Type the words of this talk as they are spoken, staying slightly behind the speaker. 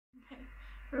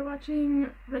We're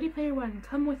watching Ready Player One,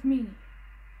 Come With Me.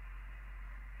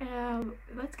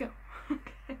 Let's go.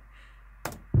 Okay.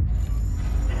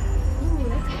 Ooh,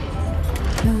 that's cool.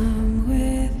 Come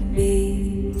with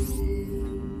me.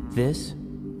 This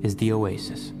is the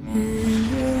Oasis. And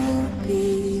you'll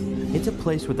be It's a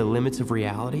place where the limits of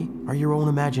reality are your own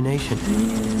imagination.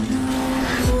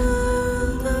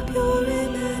 world of pure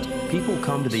imagination. People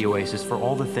come to the Oasis for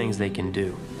all the things they can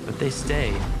do, but they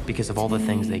stay because of all the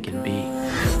things they can be.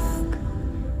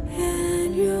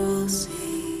 And you'll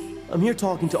see. I'm here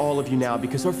talking to all of you now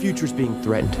because our future's being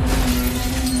threatened.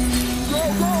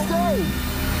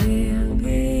 We'll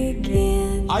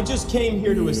begin I just came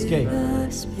here to escape, the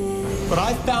spin. but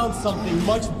I found something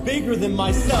much bigger than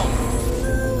myself.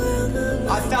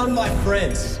 I found my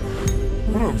friends.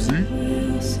 What up, Z?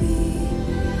 We'll see.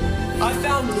 I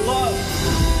found love.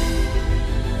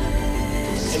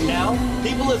 And now,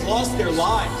 people have lost their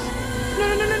lives.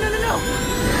 No.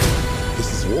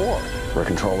 This is war. We're in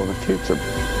control of the future.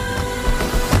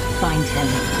 Find him.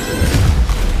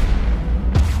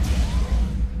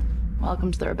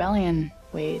 Welcome to the rebellion,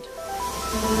 Wade.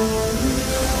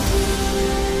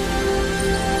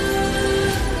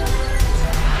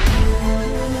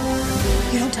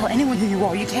 You don't tell anyone who you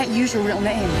are. You can't use your real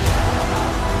name.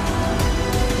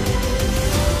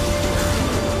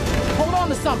 Hold on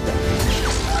to something.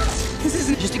 This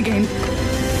isn't just a game.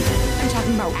 I'm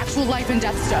talking about actual life and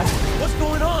death stuff. What's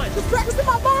going on? Practicing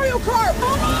my Mario Kart!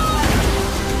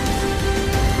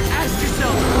 Ask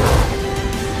yourself,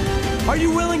 are you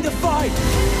willing to fight?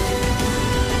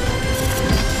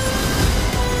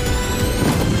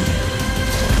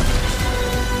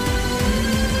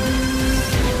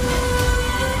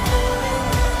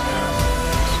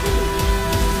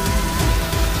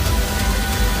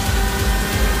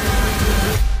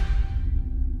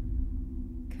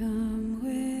 Come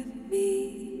with me.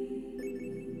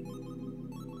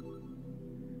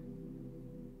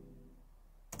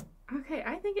 Okay,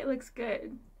 I think it looks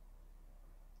good.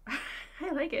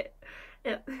 I like it.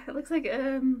 It looks like,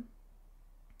 you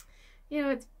know,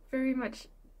 it's very much,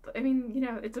 I mean, you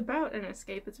know, it's about an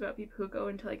escape. It's about people who go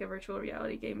into like a virtual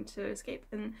reality game to escape,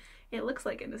 and it looks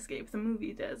like an escape. The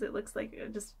movie does. It looks like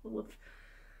just full of,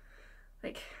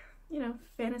 like, you know,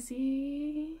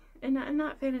 fantasy, and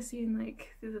not fantasy in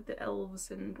like the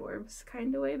elves and dwarves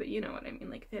kind of way, but you know what I mean,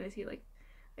 like fantasy, like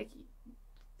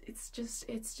it's just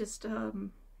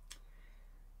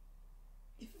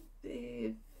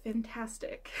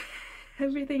fantastic.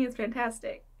 Everything is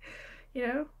fantastic. You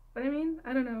know what I mean?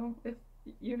 I don't know if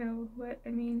you know what I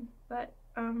mean, but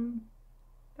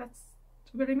that's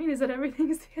what I mean, is that everything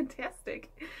is fantastic.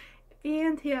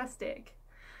 Fantastic.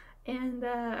 And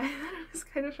I thought it was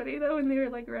kind of funny though when they were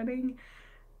like running,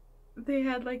 they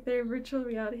had like their virtual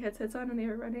reality headsets on and they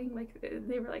were running, like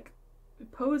they were like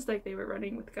posed like they were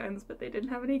running with guns, but they didn't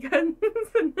have any guns.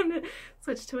 And then it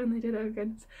switched to when they did have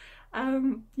guns.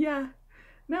 Yeah,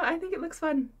 no, I think it looks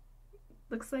fun.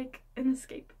 Looks like an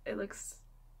escape. It looks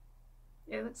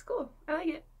cool. I like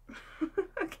it.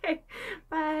 Okay,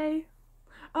 bye.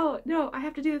 Oh no, I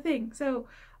have to do the thing. So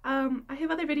I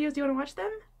have other videos. Do you want to watch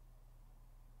them?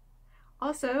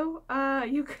 Also,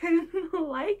 you can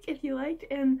like if you liked,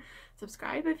 and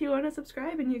subscribe if you want to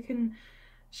subscribe, and you can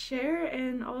share,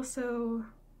 and also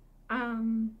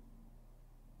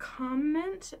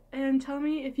comment and tell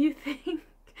me if you think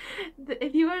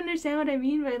if you understand what I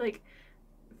mean by like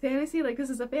fantasy, like this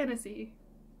is a fantasy.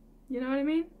 You know what I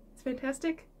mean? It's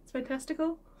fantastic. It's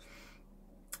fantastical.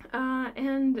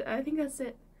 And I think that's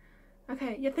it.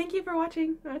 Okay, yeah, thank you for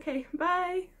watching. Okay,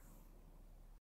 bye.